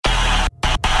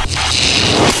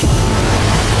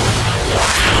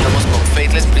Estamos con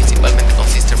Faithless, principalmente con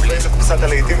Sister Bliss. קבוצת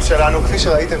הלהיטים שלנו, כפי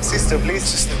שראיתם, Sister Bliss.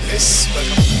 Sister Bliss,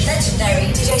 Legendary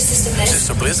DJ Sister Bliss.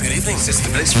 Sister Bliss, good evening. Sister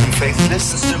Bliss from Faithless.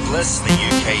 Sister Bliss, the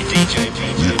UK DJ.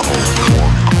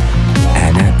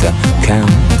 And at the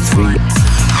count of 3,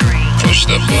 Push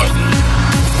the button.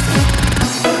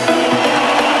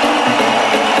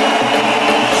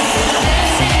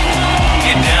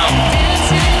 Get down.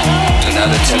 Do not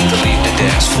attempt to leave the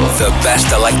dance floor. the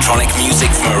best electronic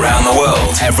music from around the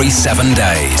world every 7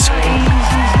 days.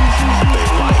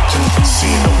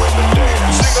 Seeing the women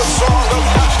dance. Sing a song of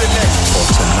happiness. For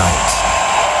tonight,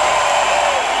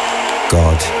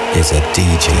 God is a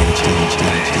DJ.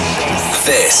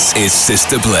 This is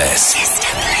Sister Bliss.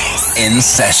 In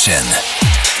session.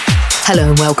 Hello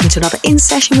and welcome to another In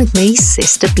Session with me,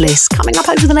 Sister Bliss. Coming up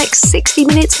over the next 60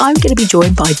 minutes, I'm going to be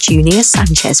joined by Junior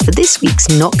Sanchez for this week's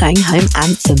Not Going Home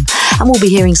anthem. And we'll be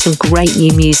hearing some great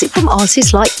new music from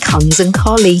artists like Kungs and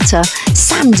Carlita,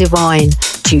 Sam Divine,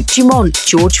 Duke Dumont,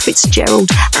 George Fitzgerald,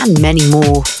 and many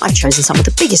more. I've chosen some of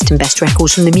the biggest and best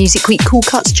records from the Music Week Cool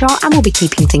Cuts chart, and we'll be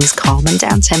keeping things calm and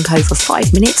down-tempo for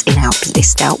 5 minutes in our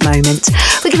blissed out moment.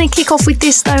 We're going to kick off with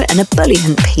this, though, an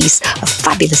ebullient piece of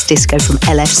fabulous disco from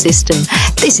LF System.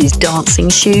 This is Dancing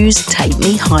Shoes, Take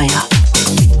Me Higher.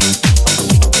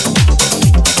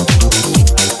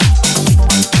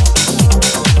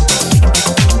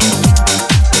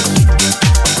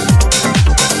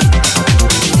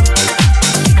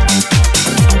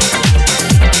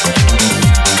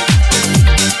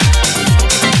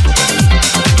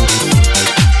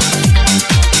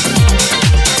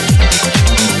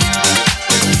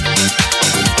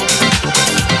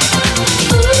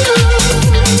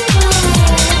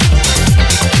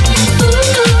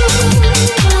 Ooh.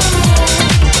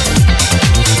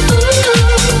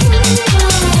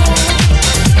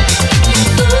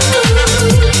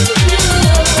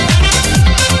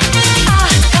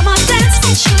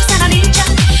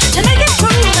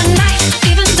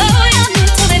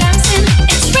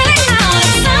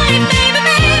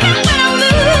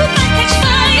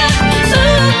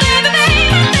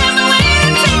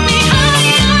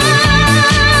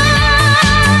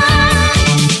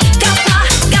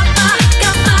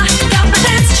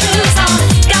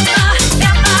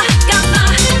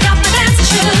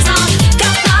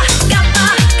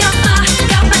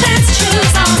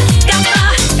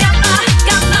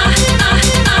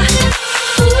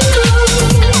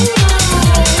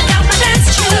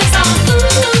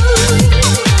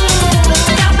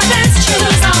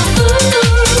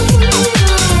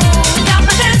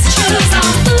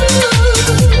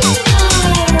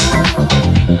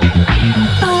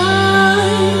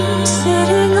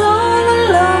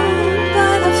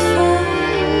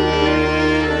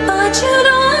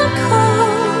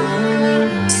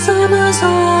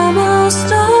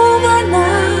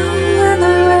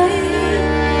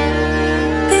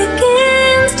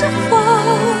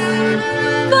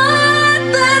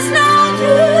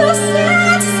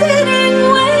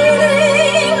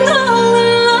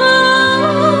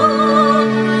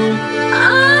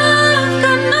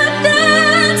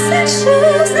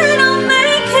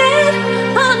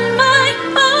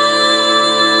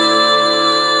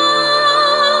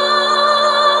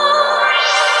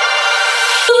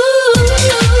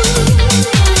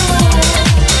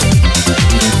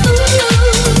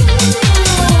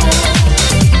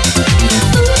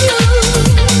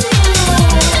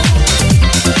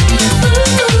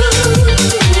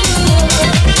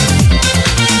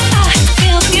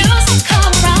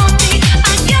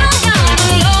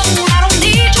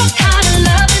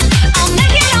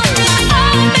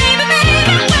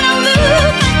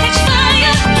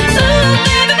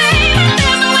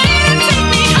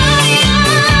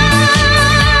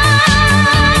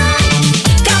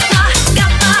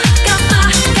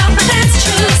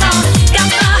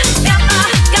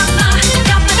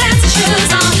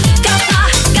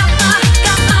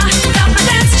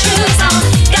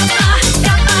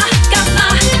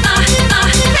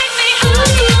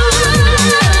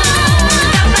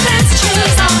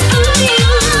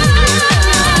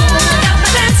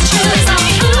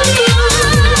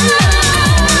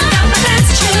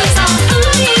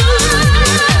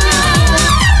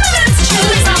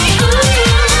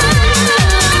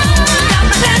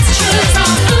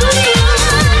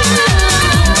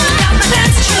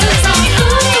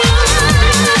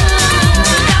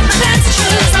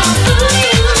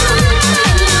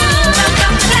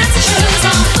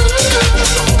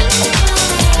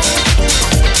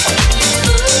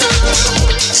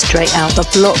 out the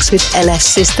blocks with LF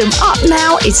System. Up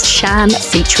now is Shan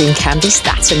featuring Candy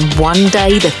Staton. One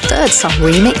Day, the Third Sun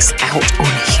remix, out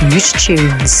on Huge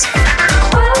Tunes.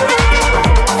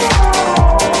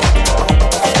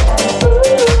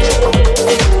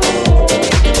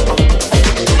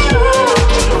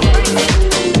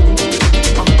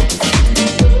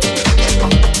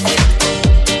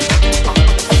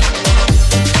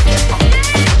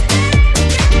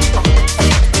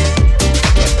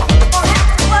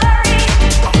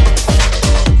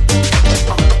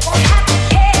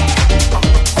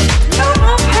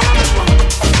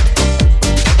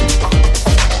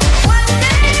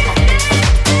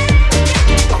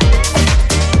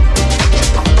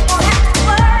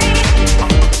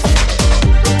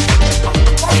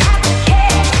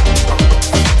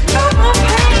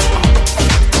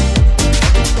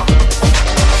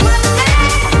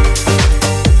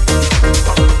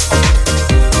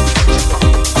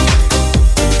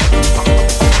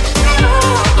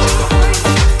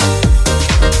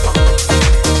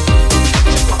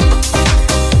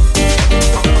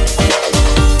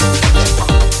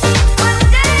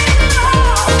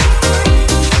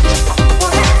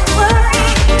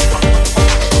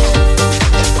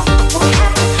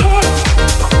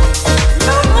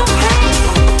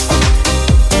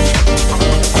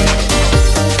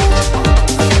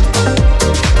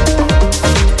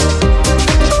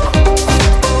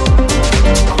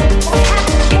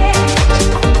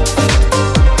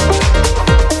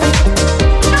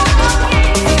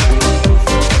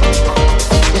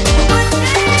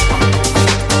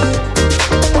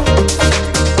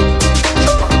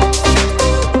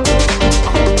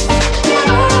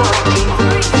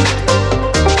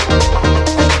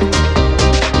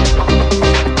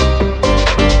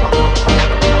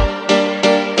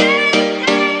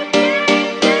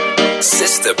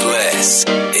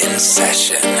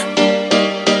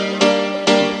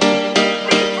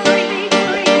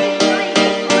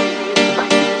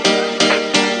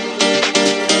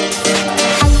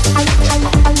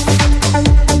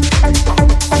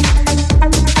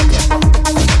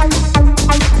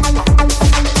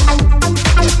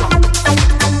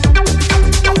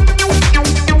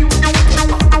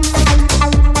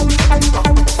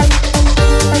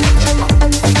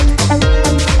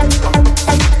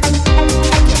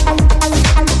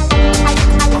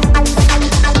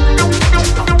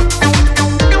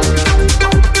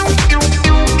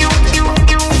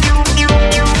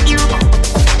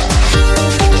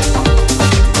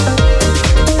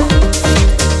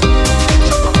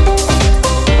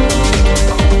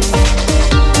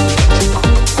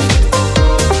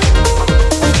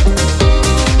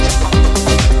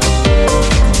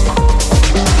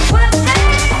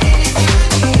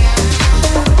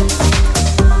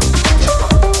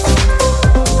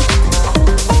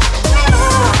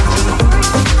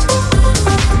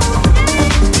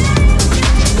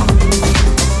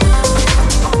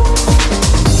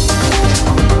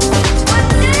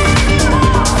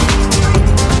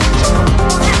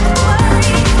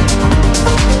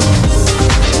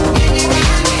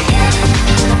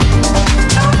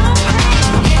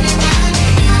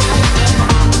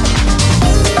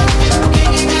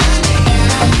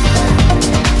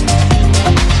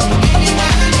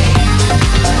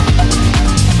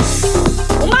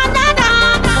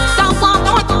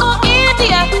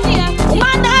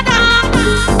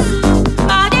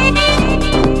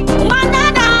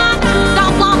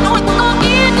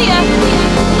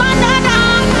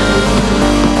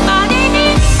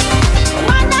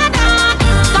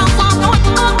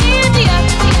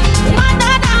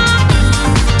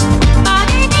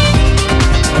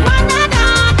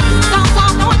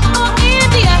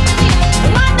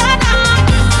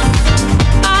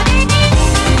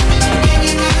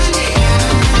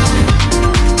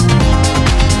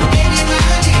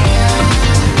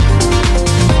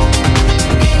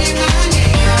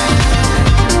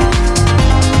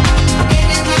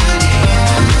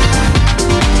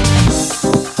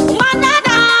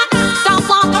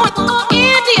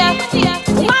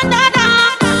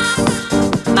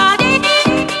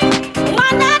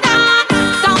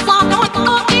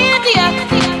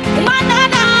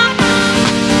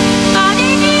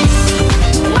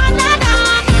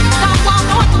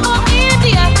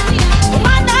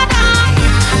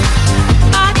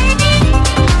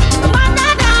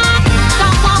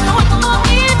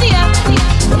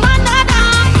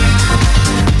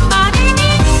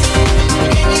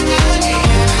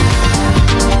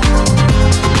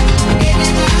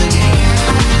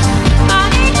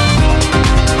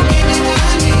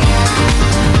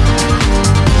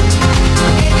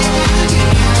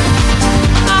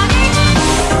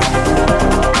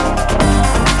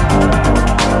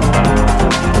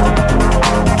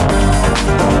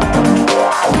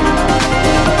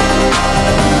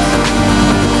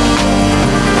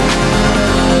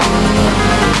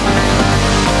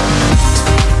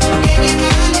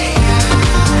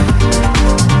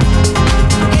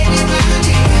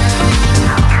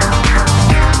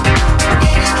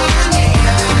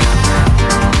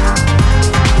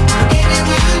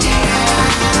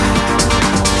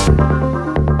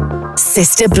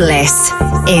 Sister Bliss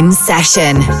in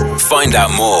session. Find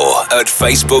out more at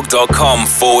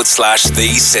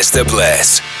facebook.com/The Sister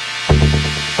Bliss.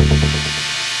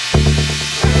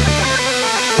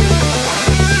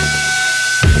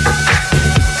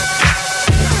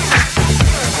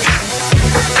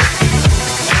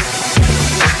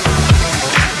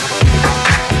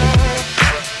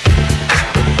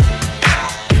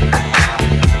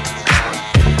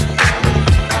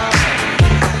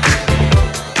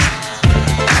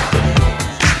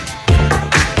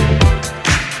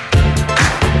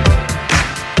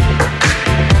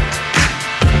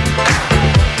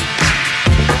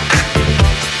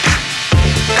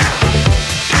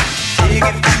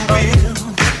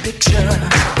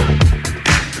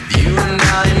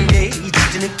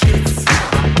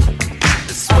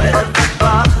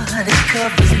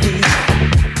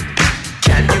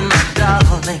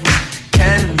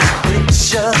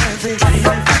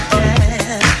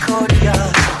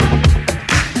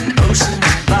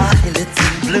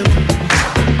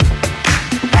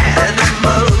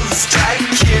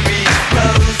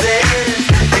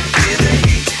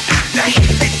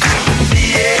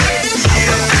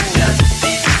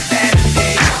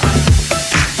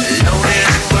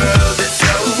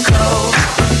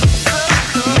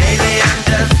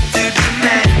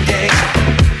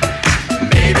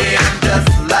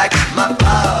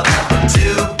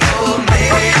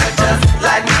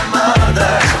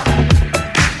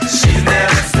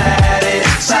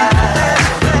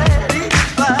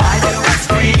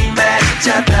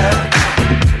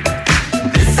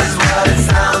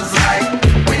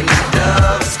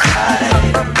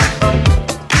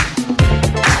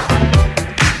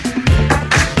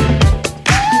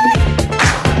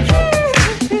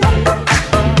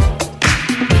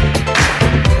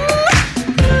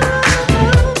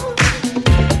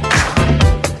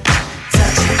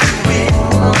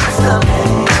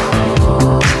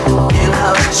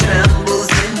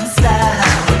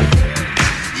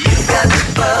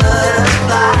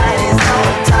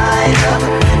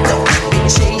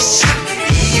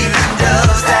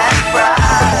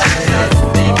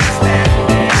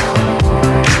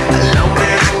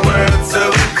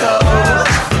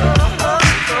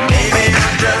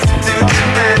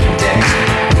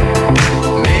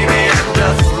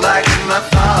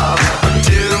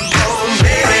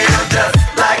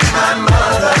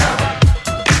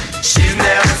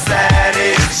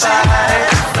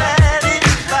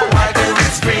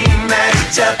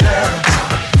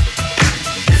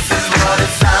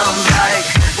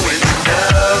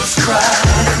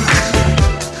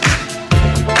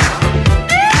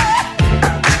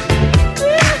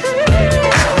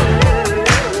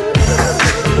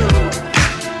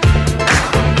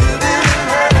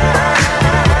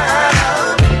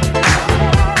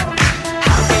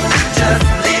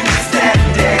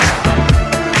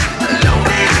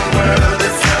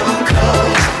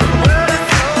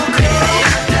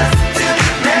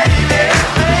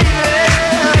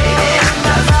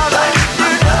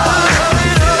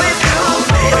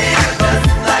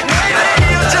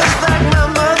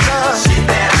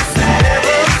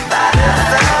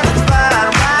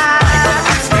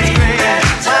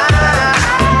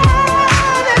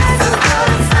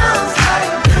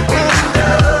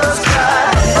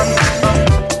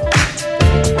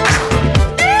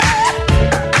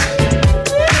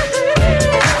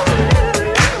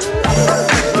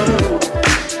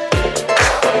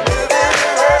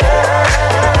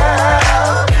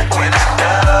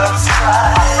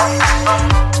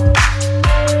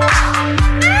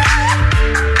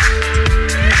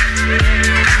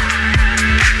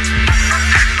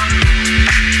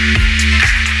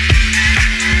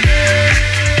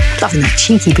 Loving that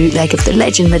cheeky bootleg of the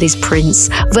legend that is Prince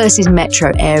versus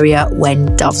Metro Area,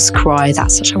 When Doves Cry.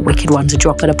 That's such a wicked one to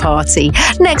drop at a party.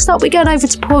 Next up, we're going over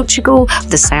to Portugal.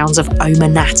 The sounds of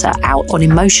Omanata out on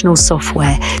Emotional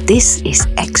Software. This is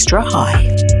Extra High.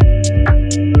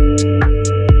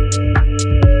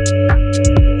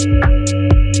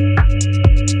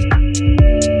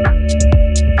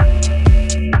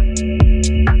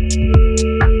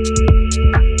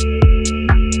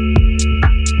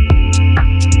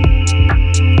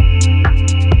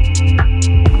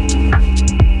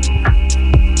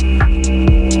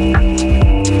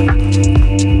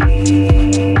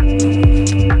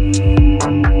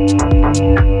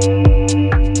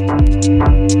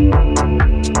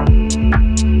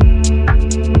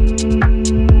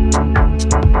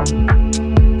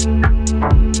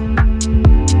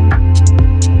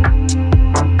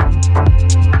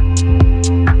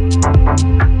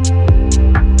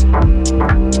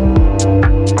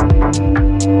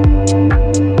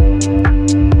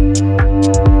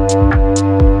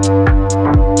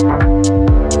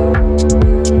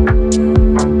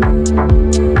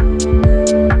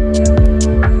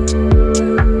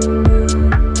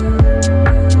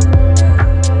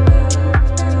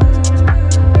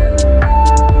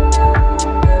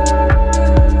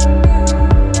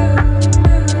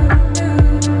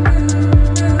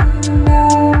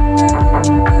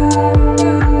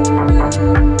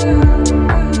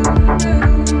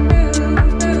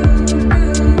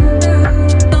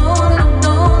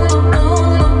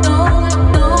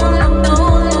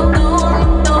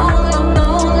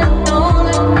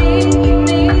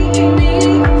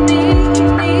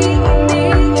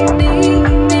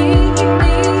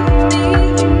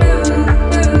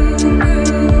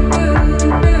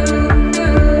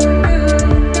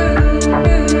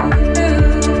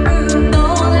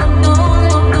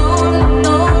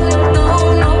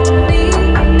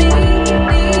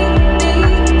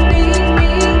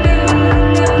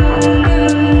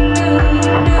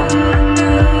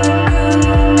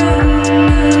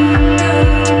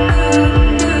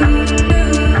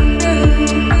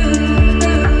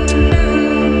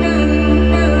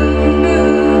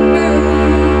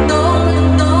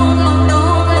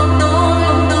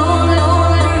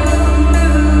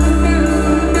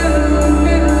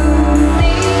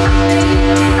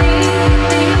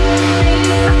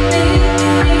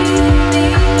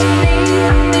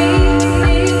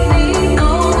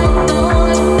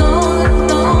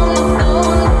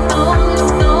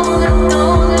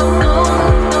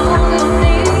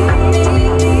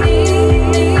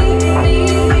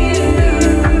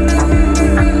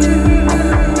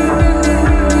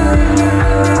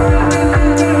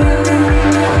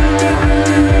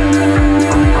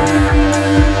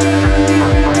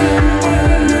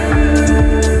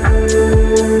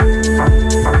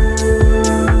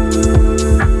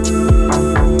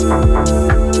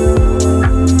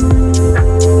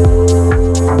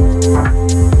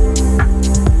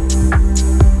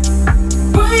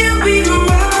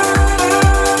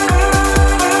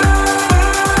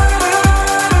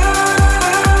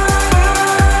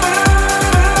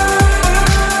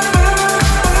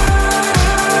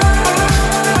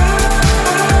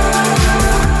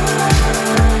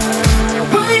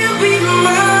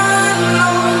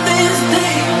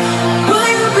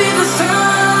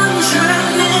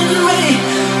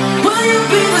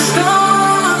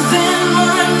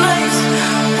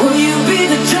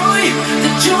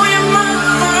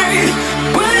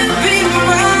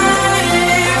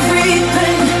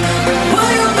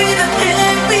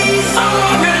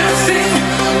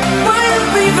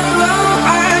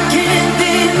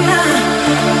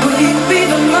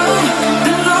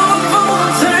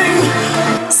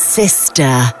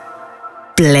 Sister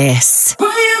Bliss.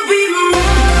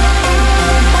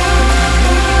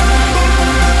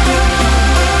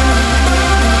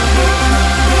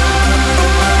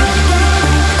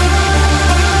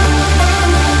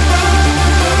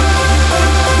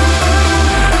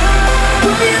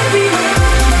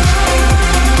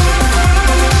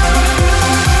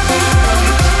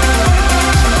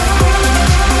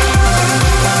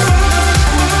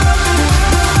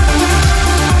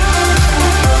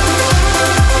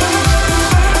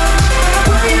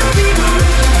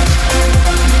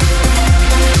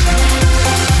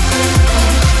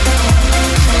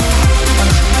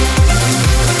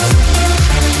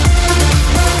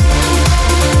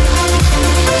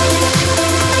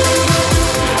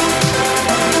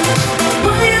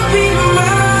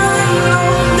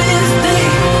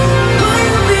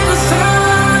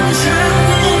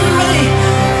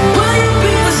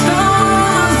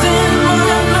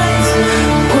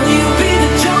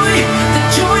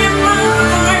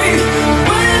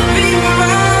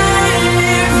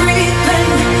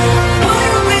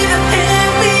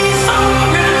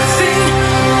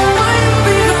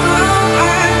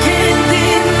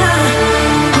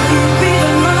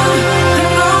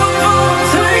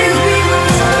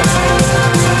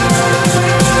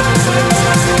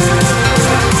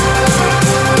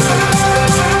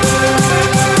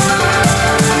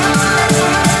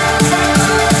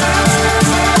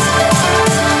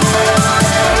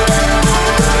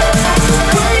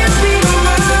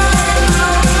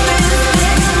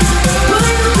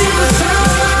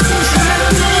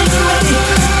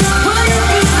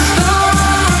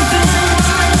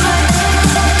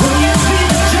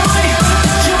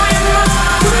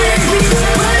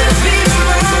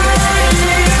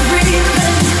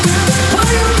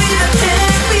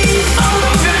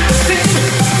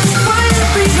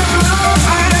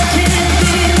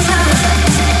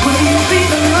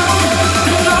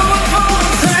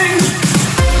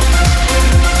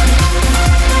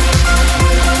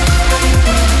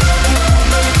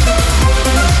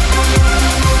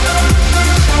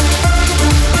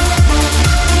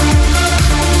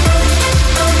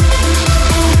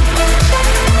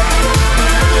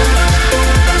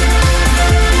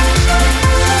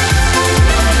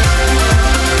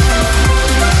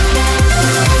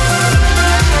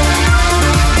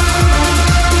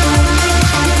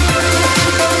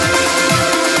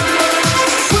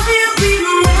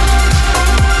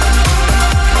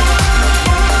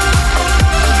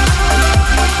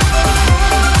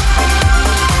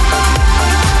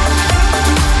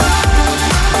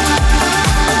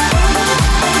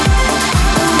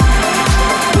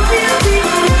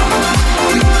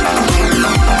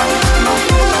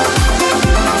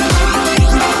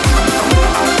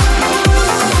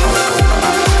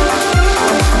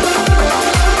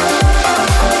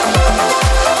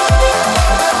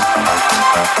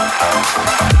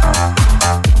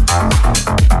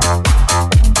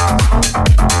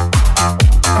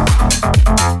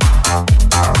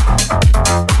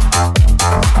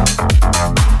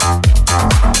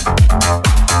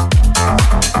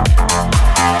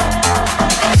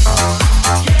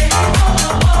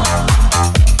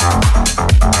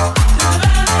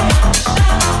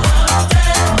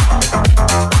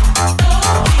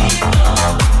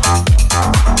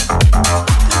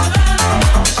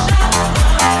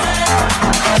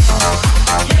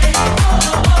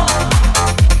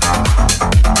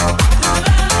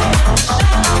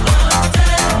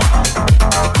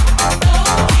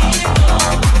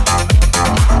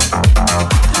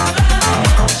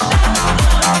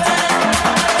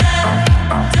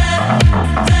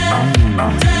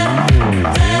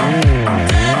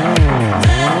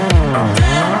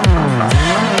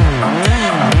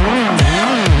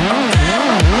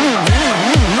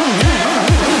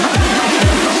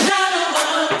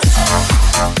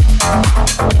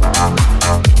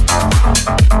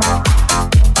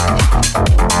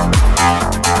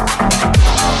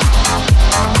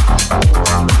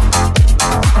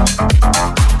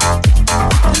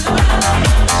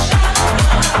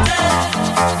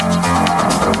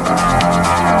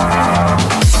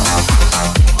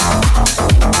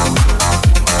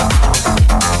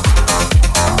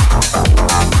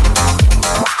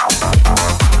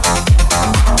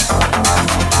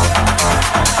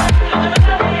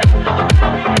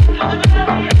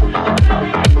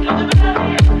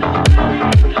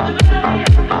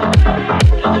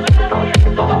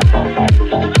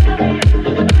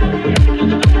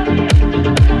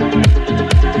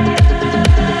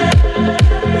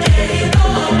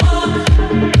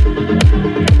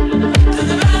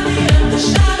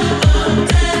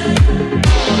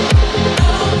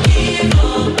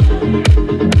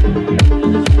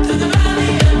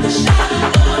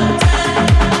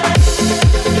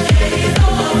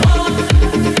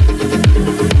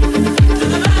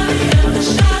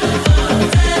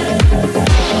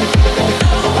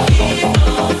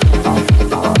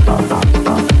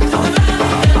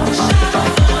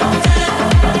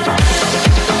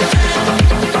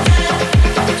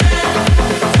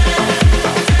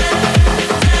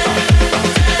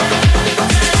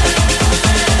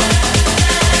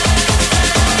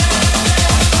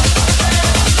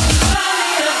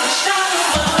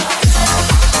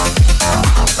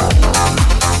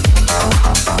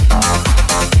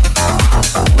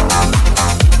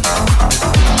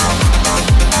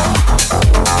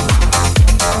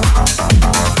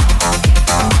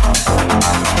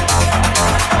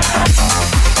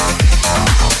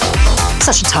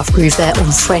 Such a tough groove there on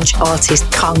French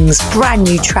artist Kung's brand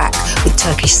new track with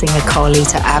Turkish singer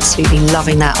Carlita. Absolutely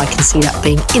loving that. I can see that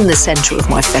being in the centre of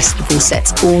my festival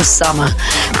sets all summer.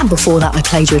 And before that, I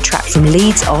played you a track from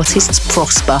Leeds artists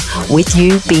Prosper, With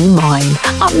You Be Mine.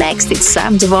 Up next, it's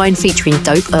Sam Divine featuring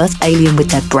Dope Earth Alien with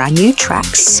their brand new track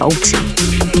Salty.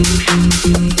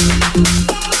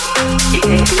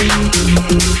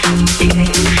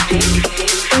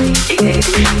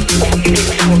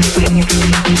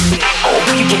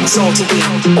 Who you getting salty with?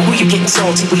 Who you getting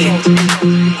salty with?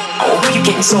 Who you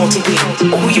getting salty with?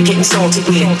 Who you getting salty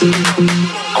with?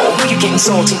 Who you getting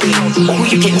salty with? Who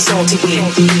you getting salty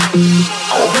with?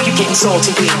 Who you getting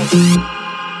salty with?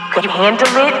 Can you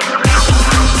handle it?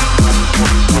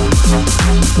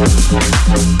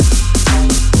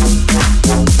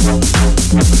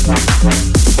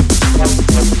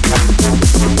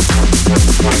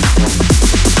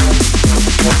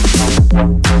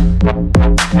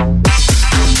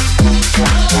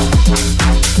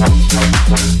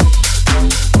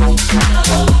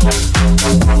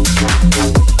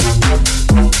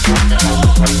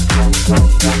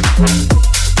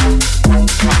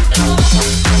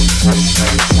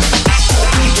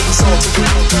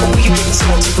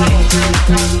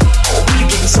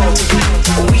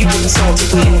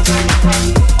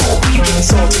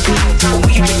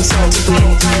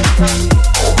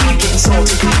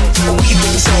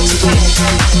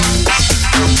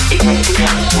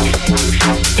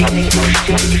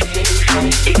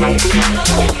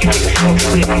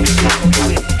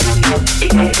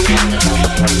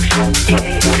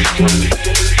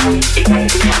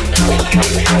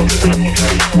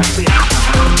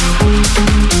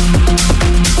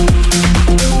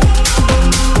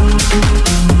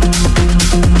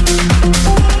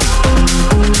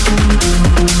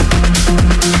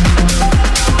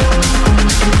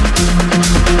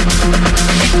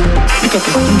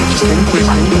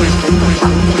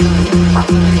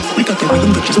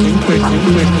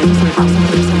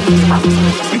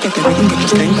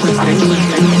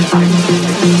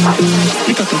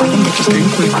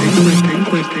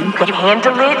 Can you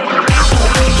handle it?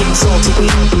 Who you getting salty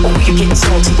with? Who you getting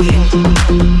salty with?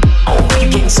 Who you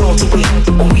getting salty with?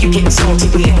 Who you getting salty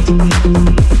with?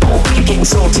 Who you getting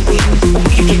salty with?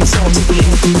 Who you getting salty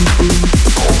with?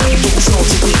 Who you getting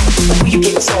salty with? Who you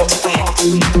getting salty with? Who you getting salty with? Who you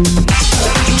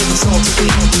getting salty with?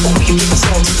 Who you getting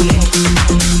salty with?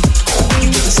 Who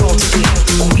you getting salty with?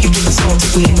 Who you getting salty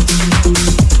with?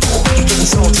 Who you getting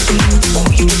salty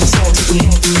with?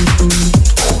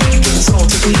 Who you getting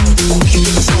salty with? Who you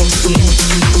getting salty with?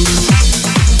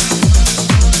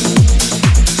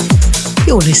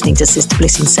 You're listening to Sister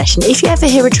Bliss in Session. If you ever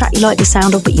hear a track you like the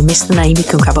sound of but you miss the name, you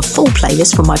can grab a full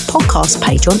playlist from my podcast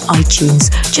page on iTunes.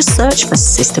 Just search for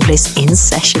Sister Bliss in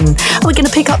Session. And we're going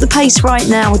to pick up the pace right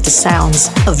now with the sounds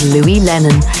of Louis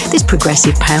Lennon. This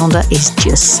progressive pounder is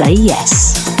Just Say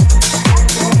Yes.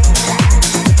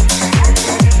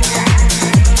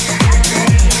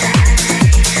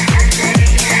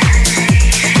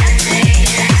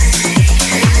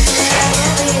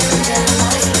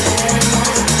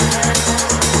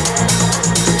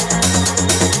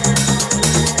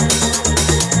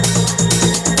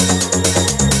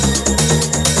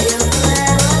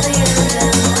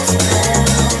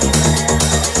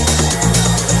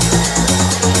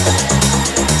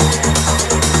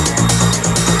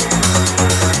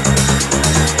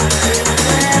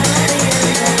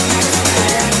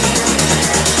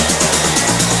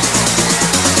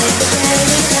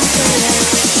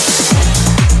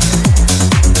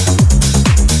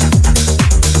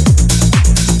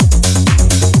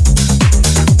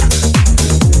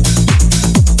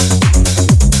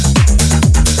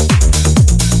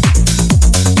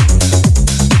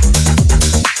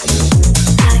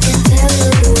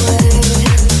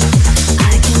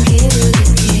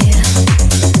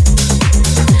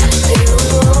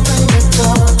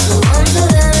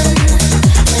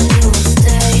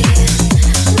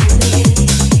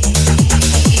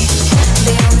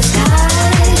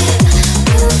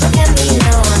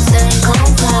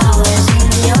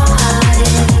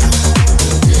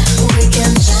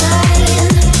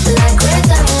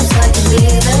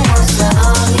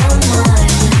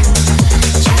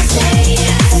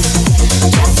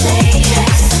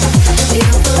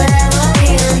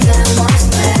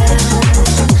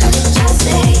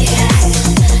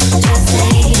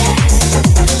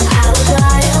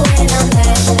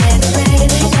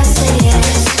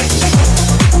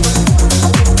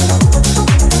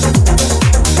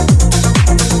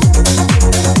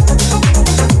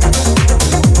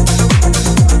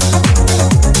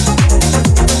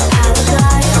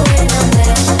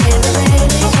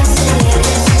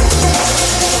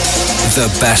 The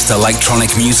best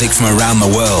electronic music from around the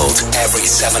world every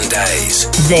 7 days.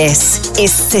 This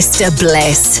is Sister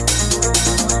Bliss.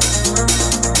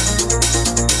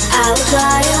 I will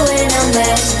fly away no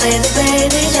mess,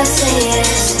 baby, just say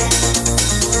yes.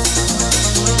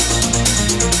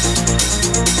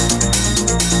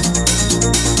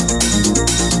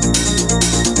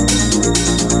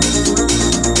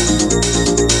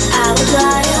 I will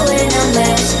fly away no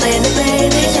mess,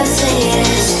 baby, just say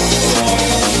yes.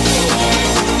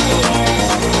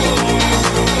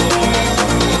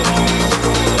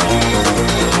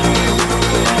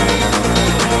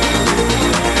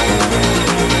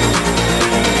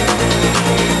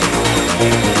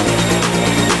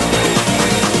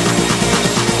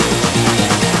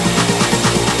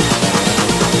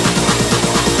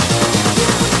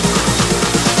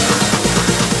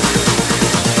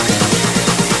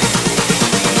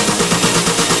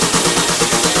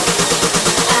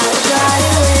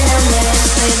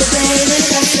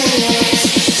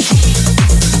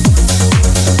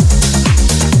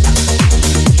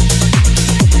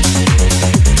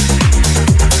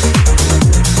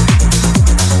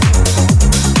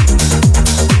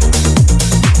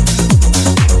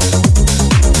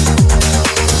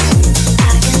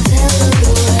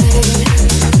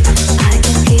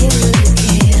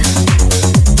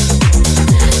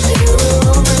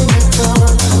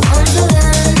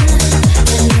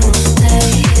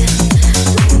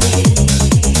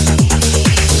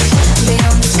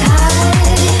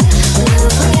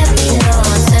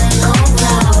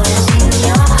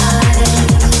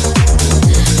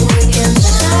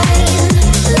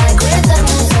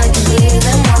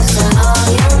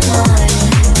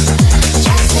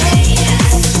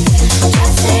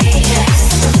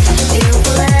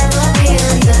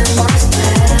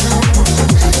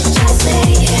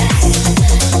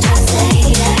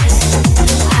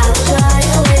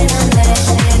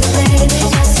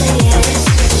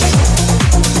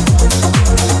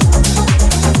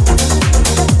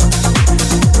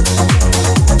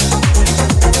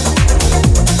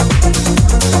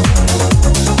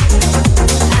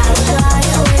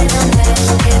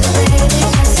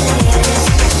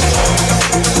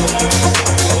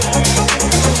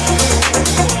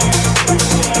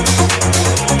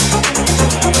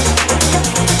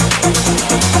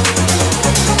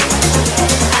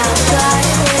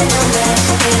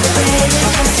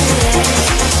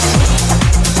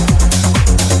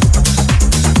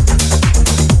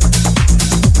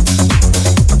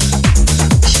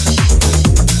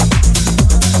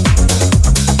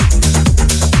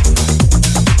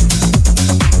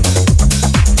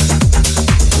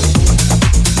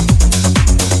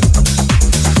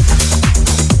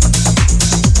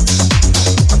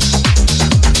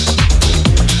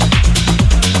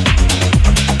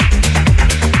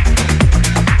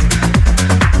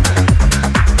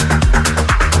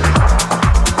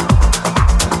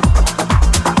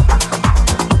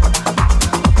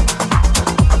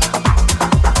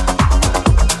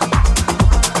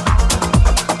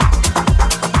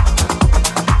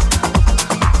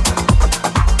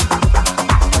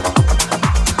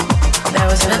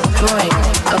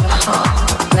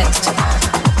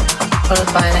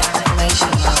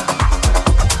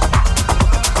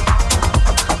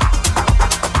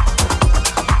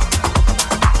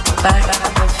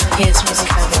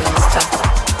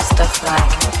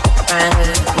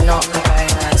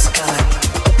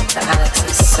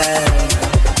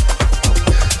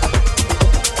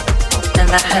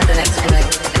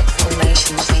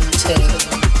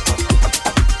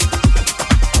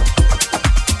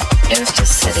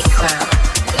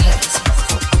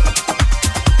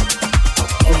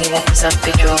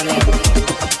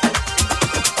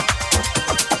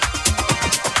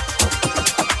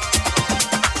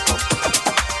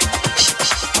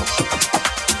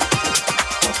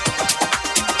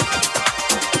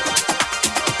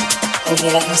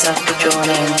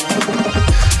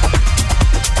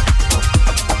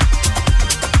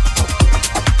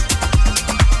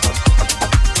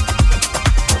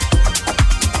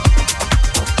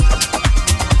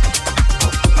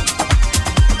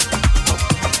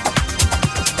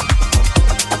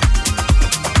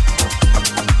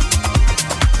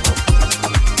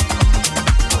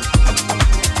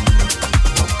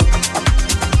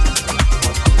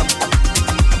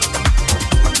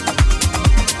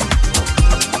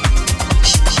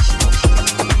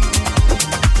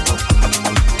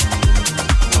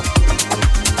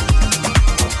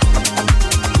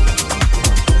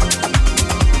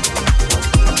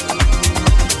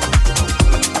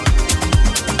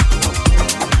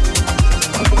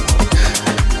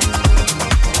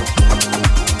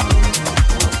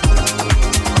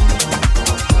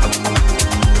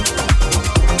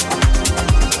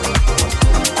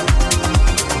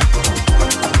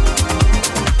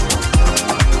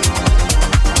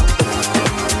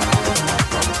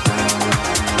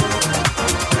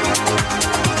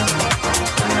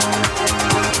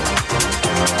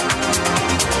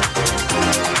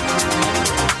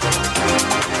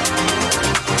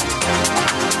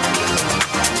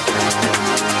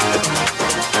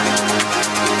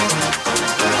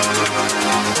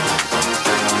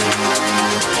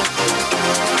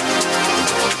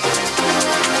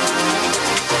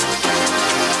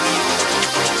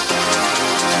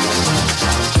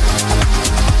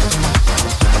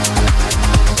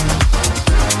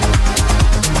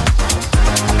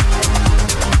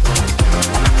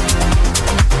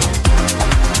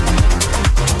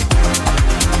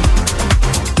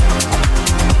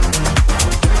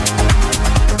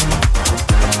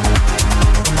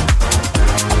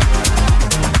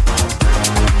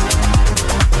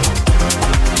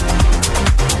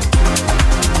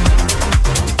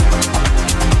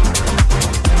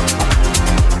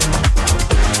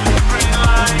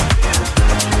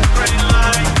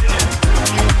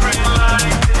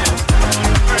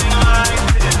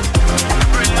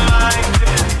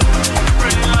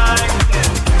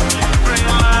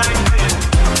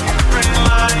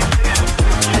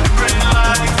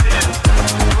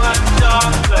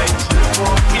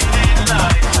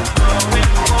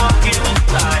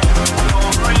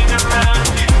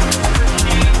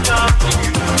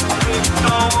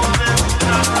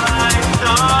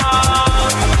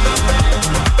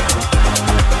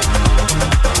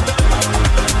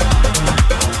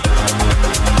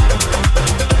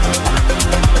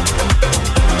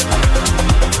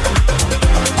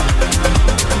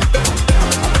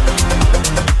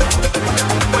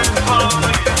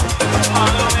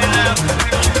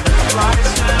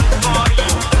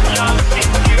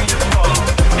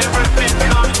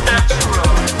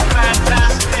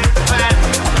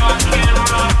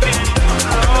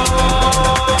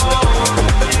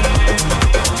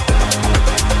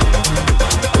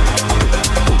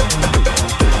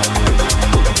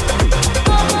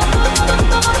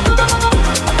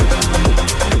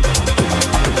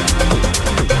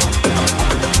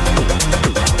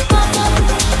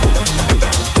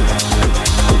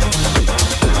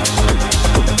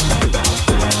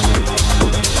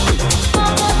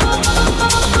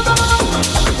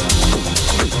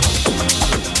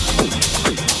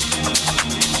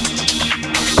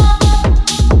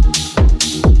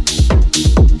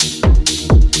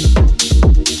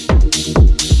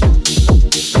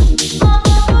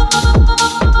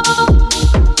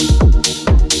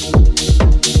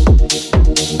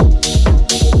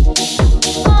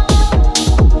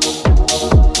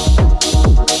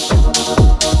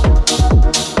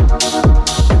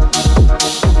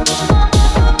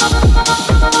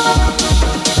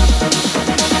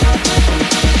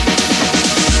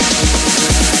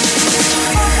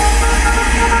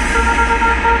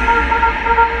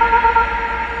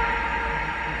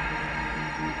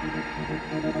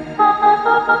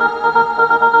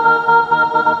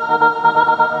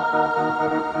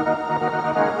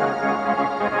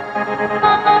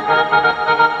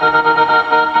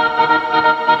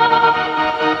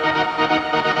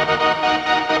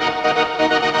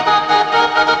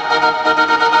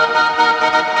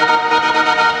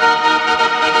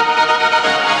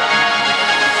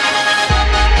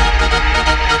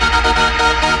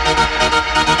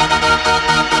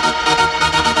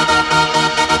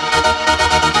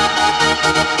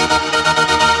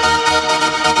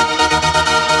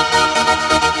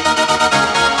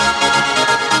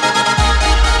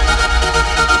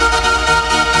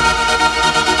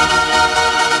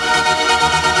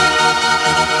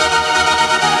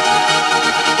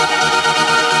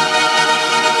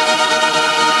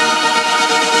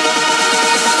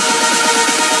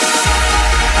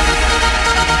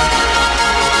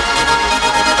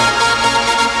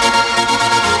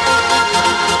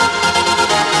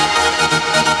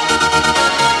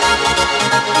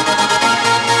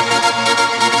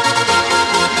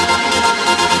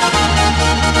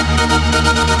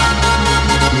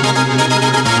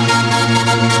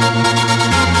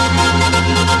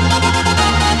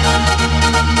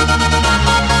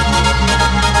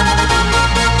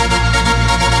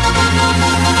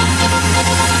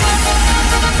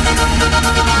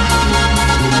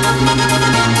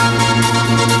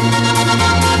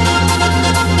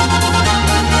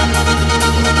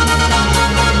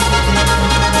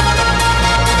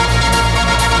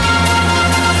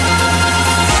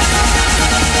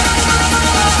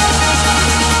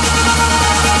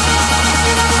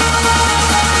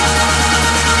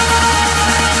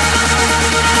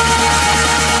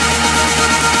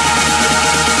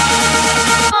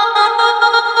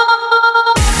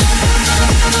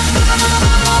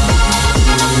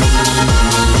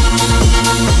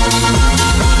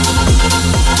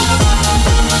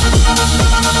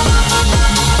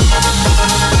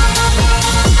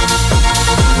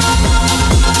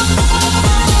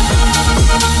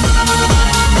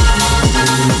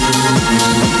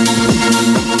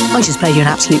 I just played you an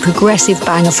absolute progressive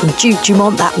banger from Duke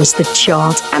Dumont. That was The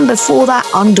Chart. And before that,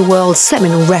 Underworld's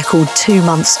seminal record, 2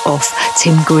 Months Off,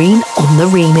 Tim Green on the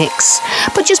remix.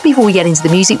 But just before we get into the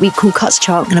Music Week Cool Cuts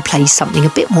chart, I'm going to play something a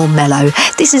bit more mellow.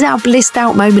 This is our blissed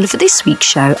out moment for this week's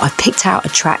show. I picked out a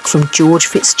track from George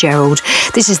Fitzgerald.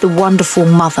 This is The Wonderful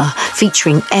Mother,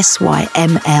 featuring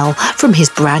SYML from his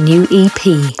brand new EP,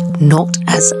 Not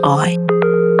As I.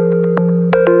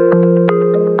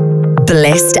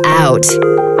 Blissed Out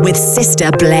with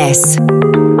Sister Bliss.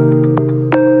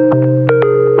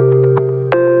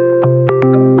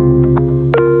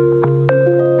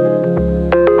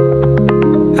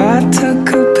 I took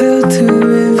a pill to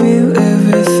review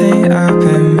everything I've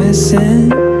been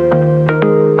missing.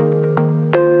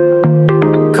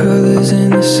 Colors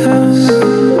in the sun,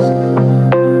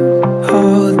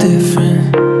 all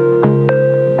different.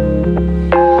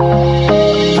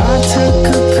 I took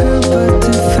a pill, but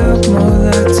it felt more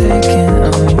like taking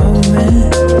a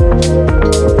moment.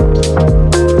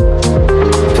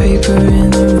 Paper in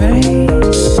the rain,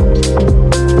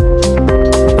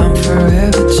 I'm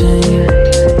forever changed.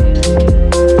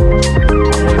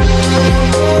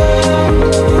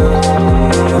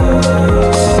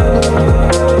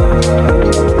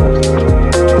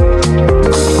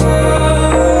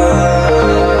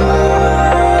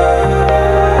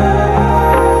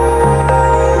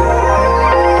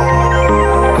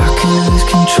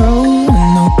 Control, and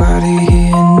nobody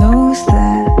here knows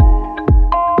that.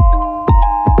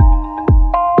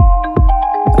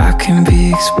 I can be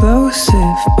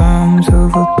explosive, bombs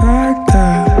over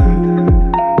Baghdad.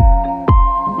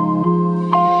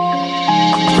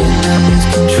 When I lose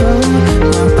control,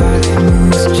 my body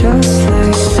moves just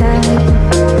like that.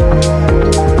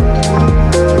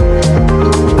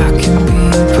 I can be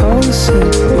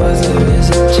impulsive, whether is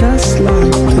it just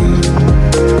like that?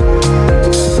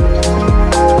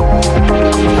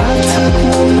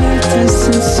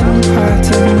 Since some part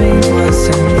of me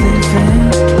wasn't living,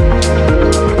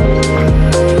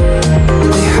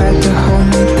 they had to hold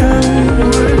me down.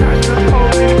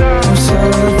 I'm so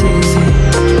dizzy.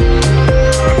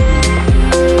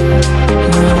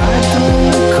 No, I don't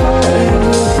recall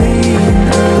ever being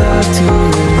allowed to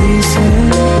release it.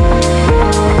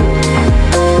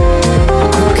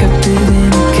 I kept it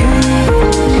in a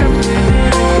cage,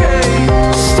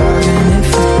 starving it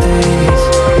for days.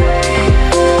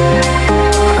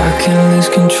 I can lose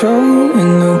control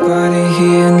and nobody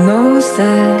here knows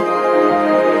that.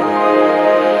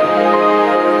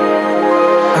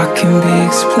 I can be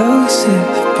explosive,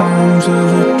 bombs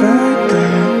over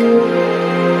Baghdad.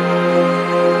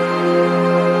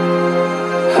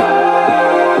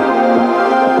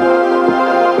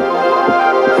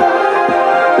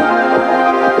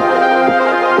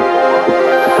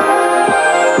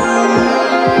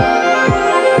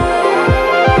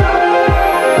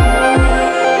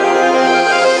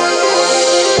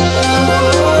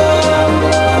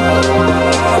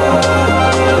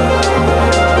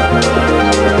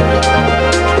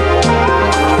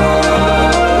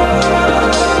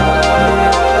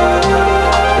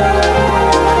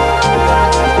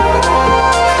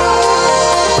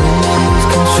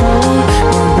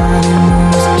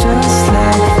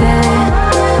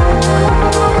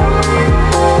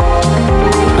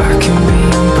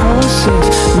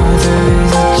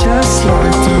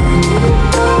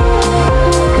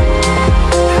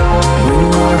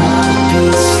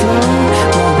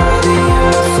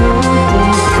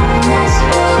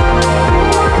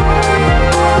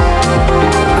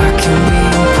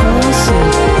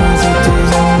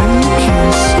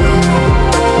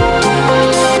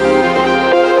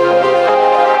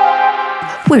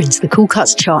 We're into the Cool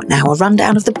Cuts chart now, a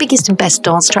rundown of the biggest and best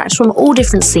dance tracks from all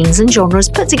different scenes and genres,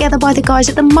 put together by the guys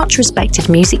at the much respected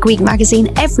Music Week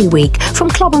magazine every week, from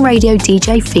club and radio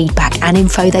DJ feedback and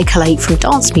info they collate from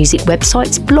dance music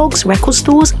websites, blogs, record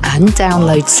stores and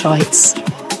download sites.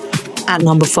 At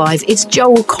number 5, it's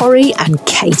Joel Corry and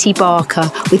Katie Barker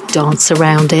with Dance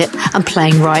Around It. And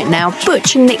playing right now,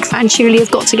 Butch and Nick Fanciulli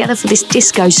have got together for this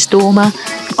disco stormer,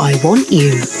 I Want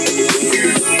You.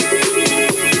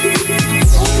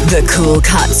 The Cool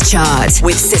Cuts chart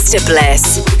with Sister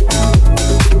Bliss.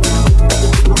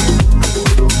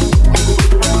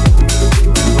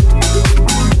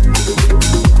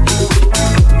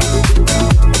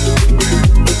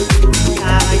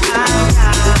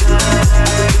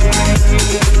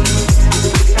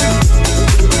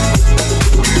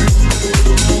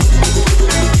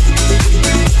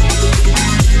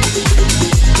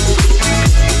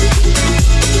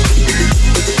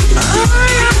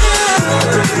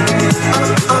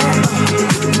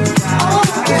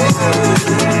 Oh,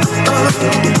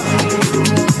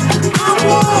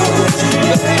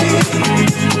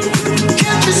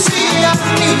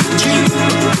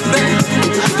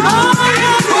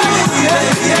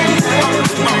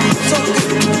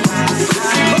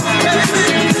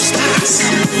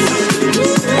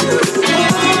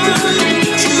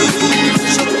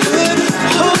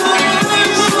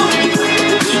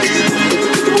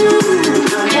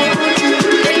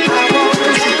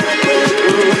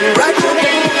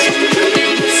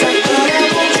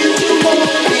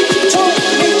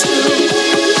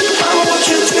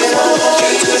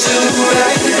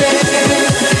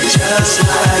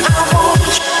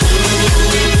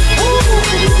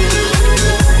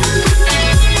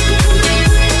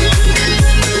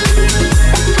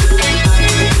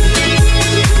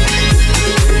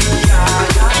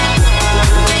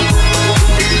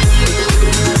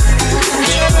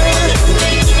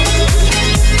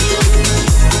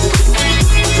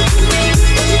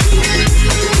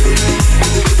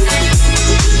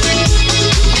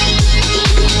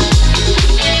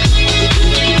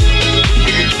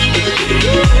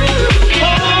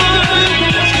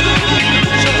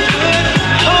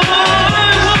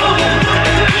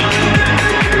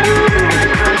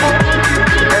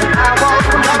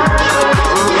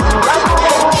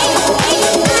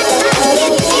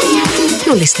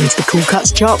 listening to the Cool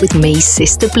Cuts chart with me,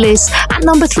 Sister Bliss. At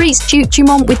number 3, it's Duke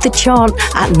Dumont with The Chant.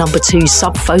 At number 2,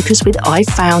 Sub Focus with I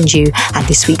Found You. And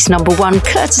this week's number 1,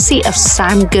 courtesy of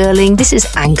Sam Girling, this is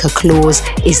Anchor Clause,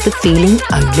 Is the Feeling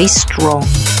Only Strong?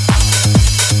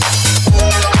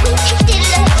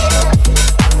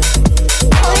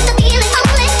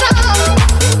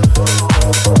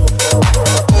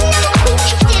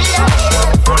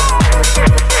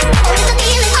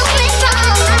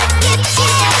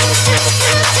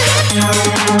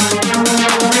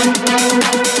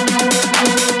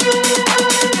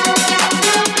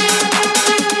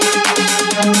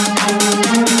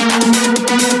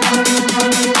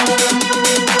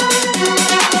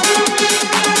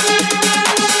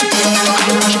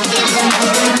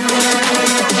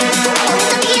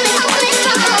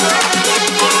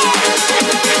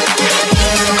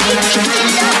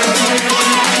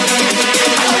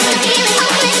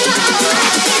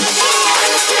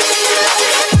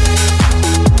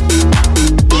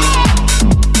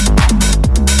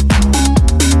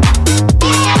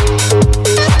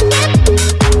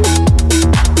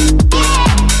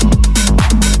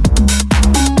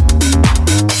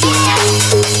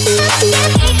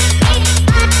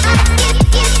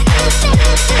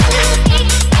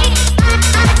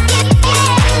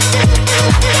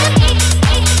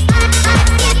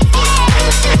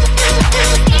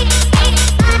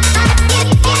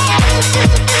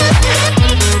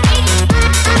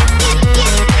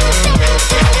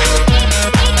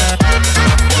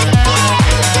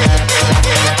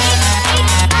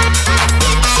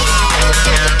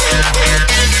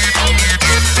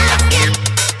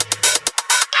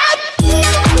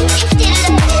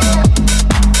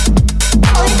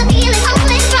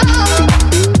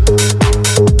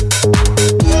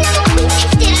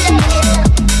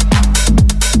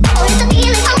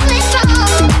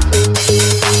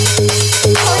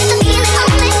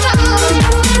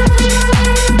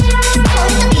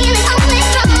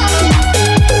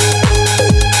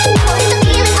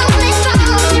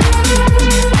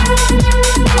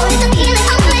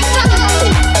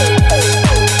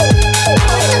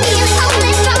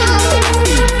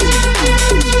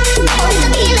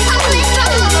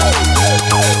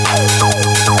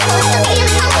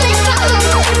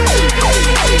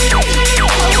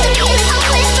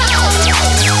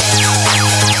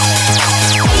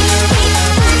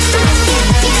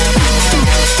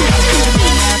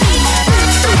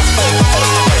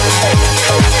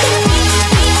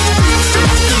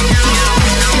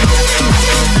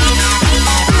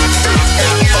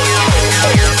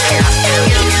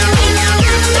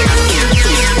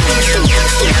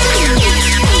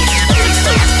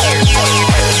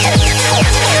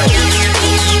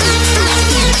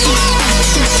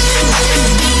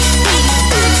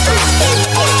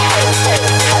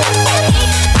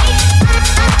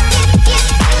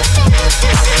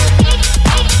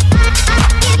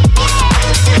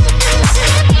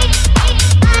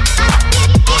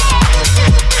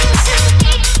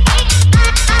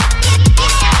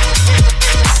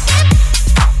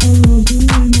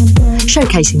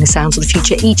 Showcasing the sounds of the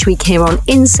future each week here on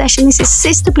In Session. This is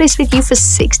Sister Bliss with you for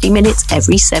 60 minutes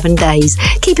every 7 days.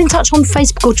 Keep in touch on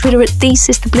Facebook or Twitter at The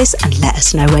Sister Bliss and let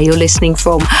us know where you're listening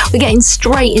from. We're getting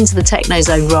straight into the techno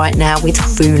zone right now with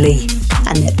Foolie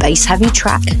and their bass heavy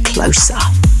track Closer.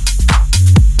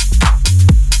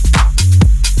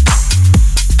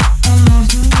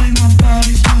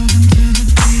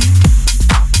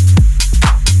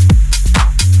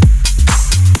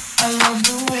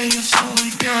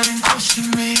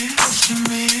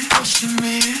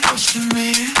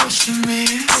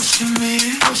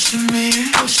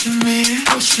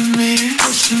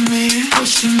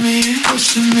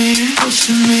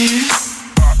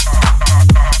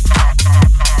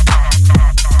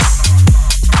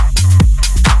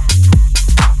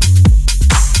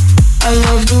 I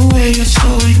love the way you're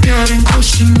slowly getting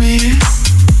close to me.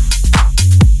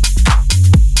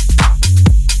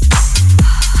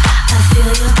 I feel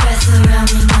your breath around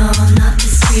me, no, I'm not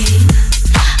discreet.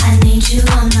 I need you,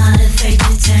 I'm not afraid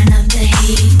to turn up the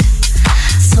heat.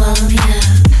 Swallow me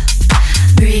up,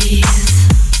 breathe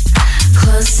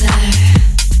closer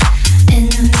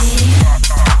into me,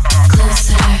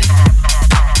 closer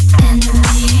into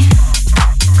me,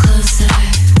 closer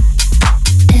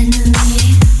into me.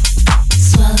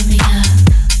 Swallow me up,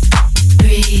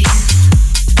 breathe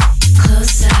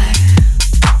closer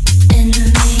into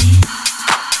me,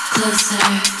 closer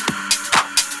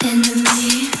into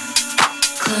me,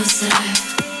 closer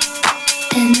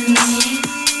into me.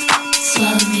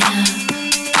 Swallow me up,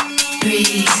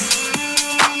 breathe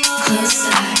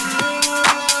closer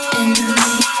into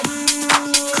me,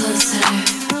 closer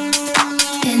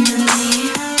into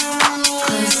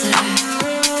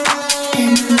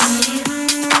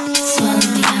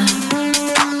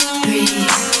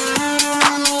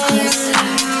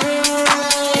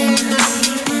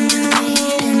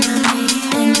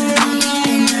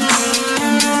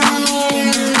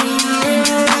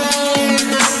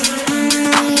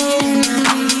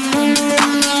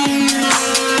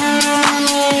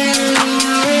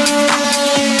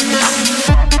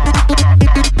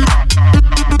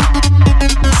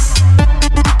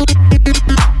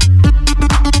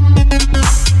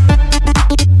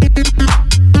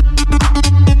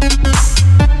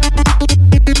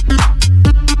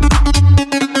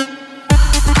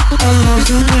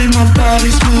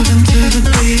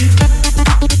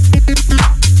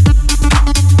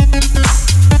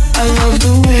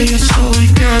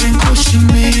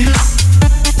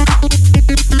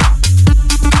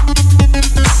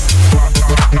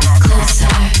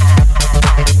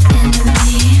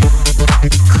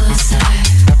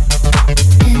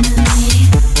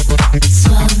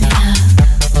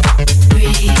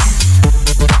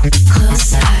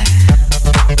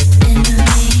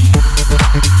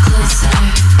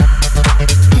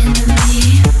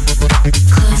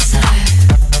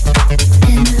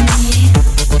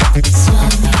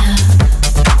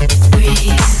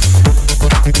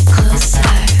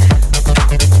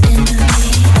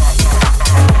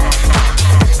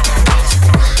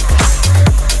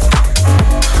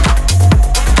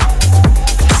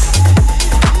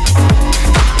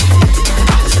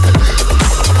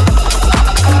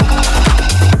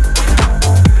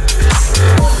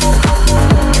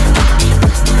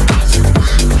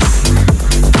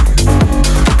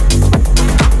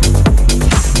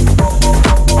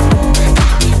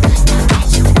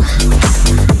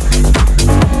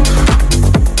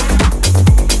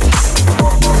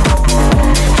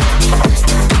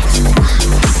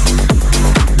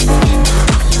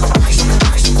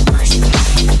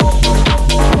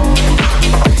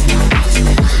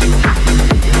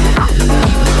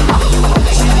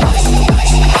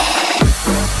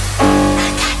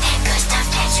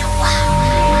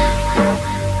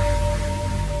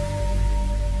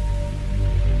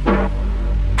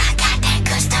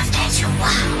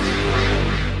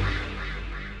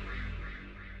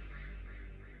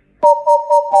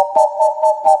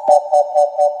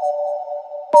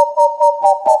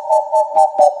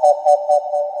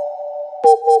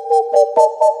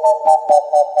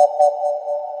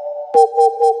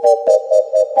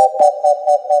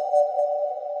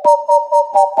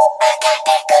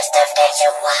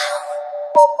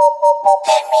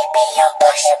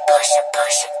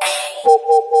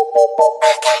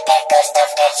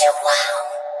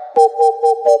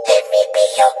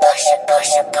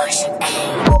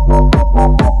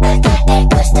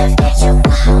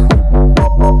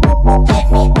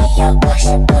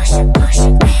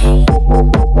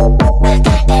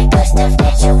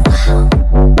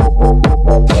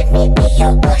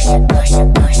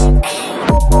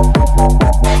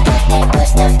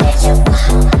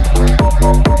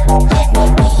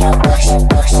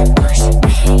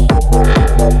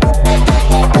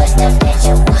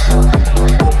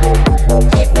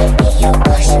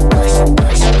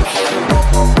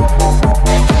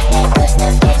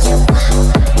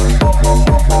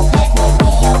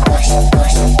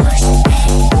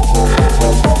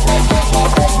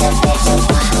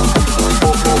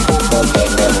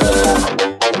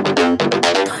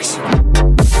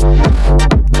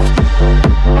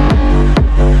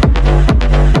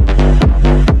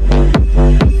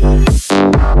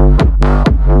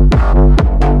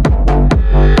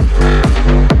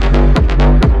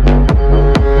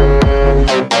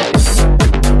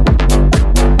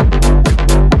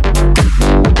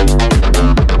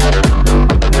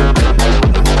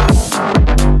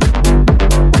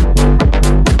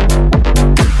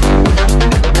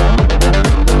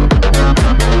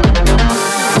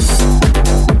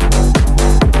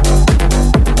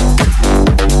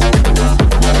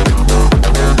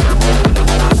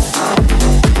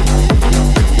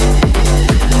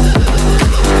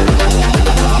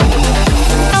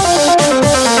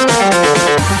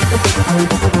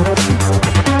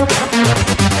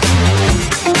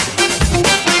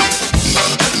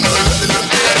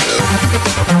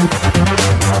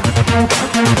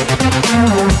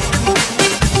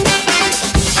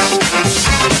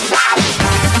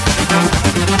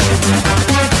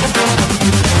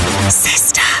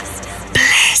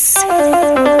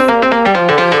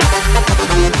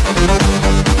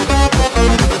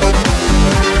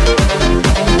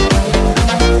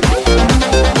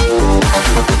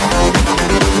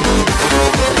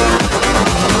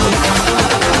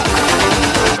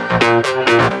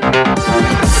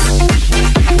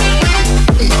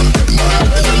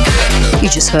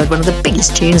Heard one of the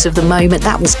biggest tunes of the moment.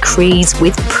 That was Creed's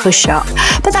with Push Up.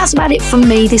 But that's about it from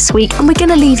me this week, and we're going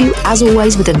to leave you as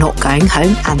always with a Not Going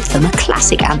Home anthem, a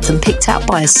classic anthem picked out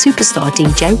by a superstar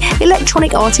DJ,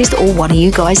 electronic artist, or one of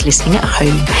you guys listening at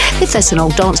home. If there's an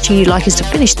old dance tune you'd like us to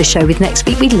finish the show with next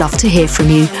week, we'd love to hear from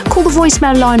you. Call the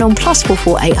voicemail line on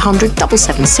 +44 800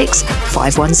 776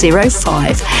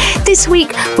 5105. This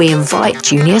week we invite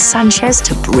Junior Sanchez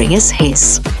to bring us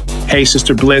his. Hey,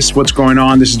 Sister Bliss, what's going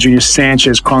on? This is Junior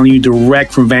Sanchez calling you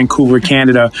direct from Vancouver,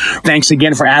 Canada. Thanks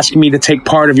again for asking me to take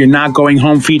part of your Not Going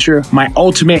Home feature, my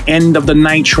ultimate end of the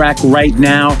night track right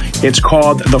now. It's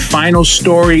called The Final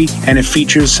Story, and it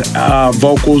features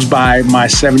vocals by my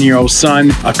 7-year-old son,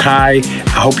 Akai. I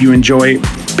hope you enjoy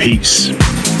it. Peace.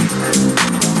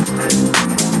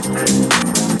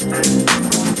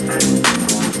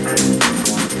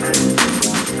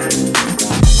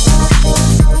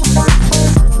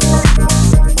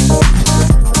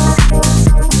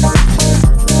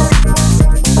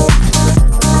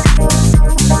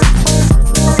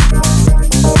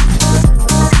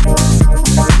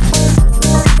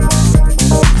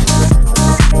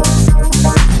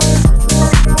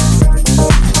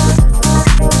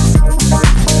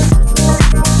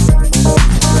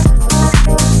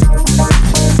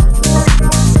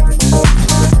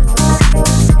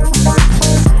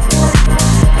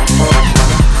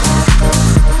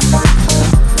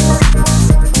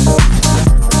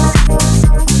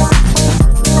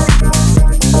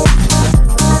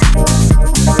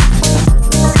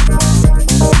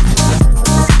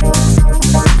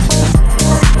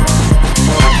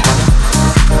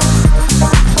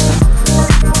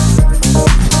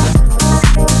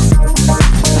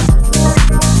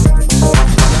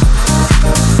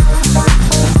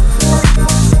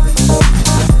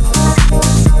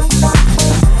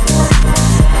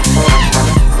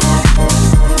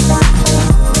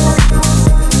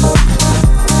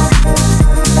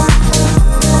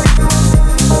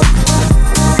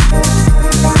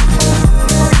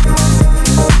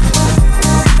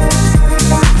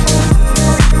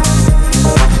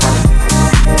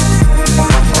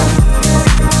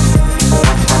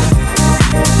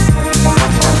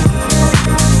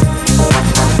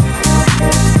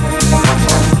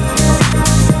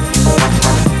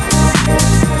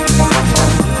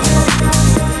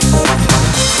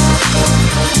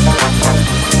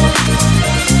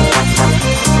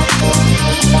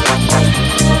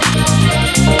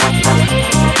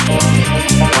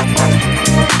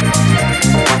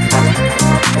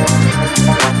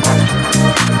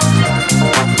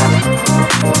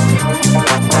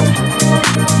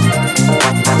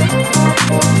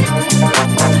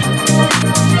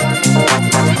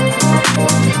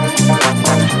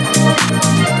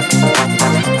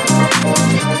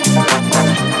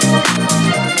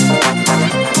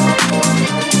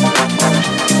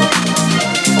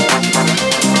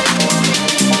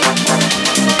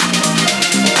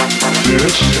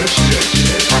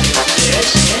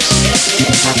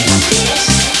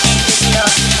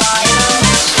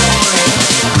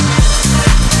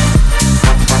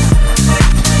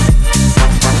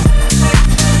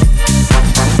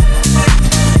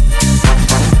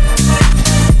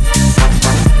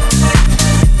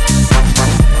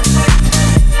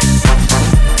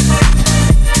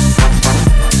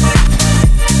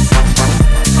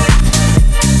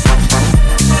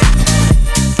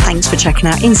 checking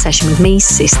out In Session with me,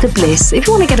 Sister Bliss. If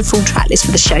you want to get a full track list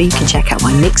for the show, you can check out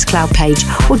my Mixcloud page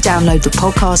or download the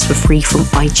podcast for free from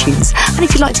iTunes. And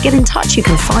if you'd like to get in touch, you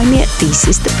can find me at The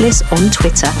Sister Bliss on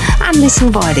Twitter and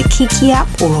listen via the Kiki app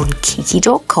or on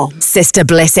kiki.com. Sister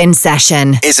Bliss In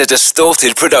Session is a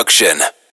Distorted production.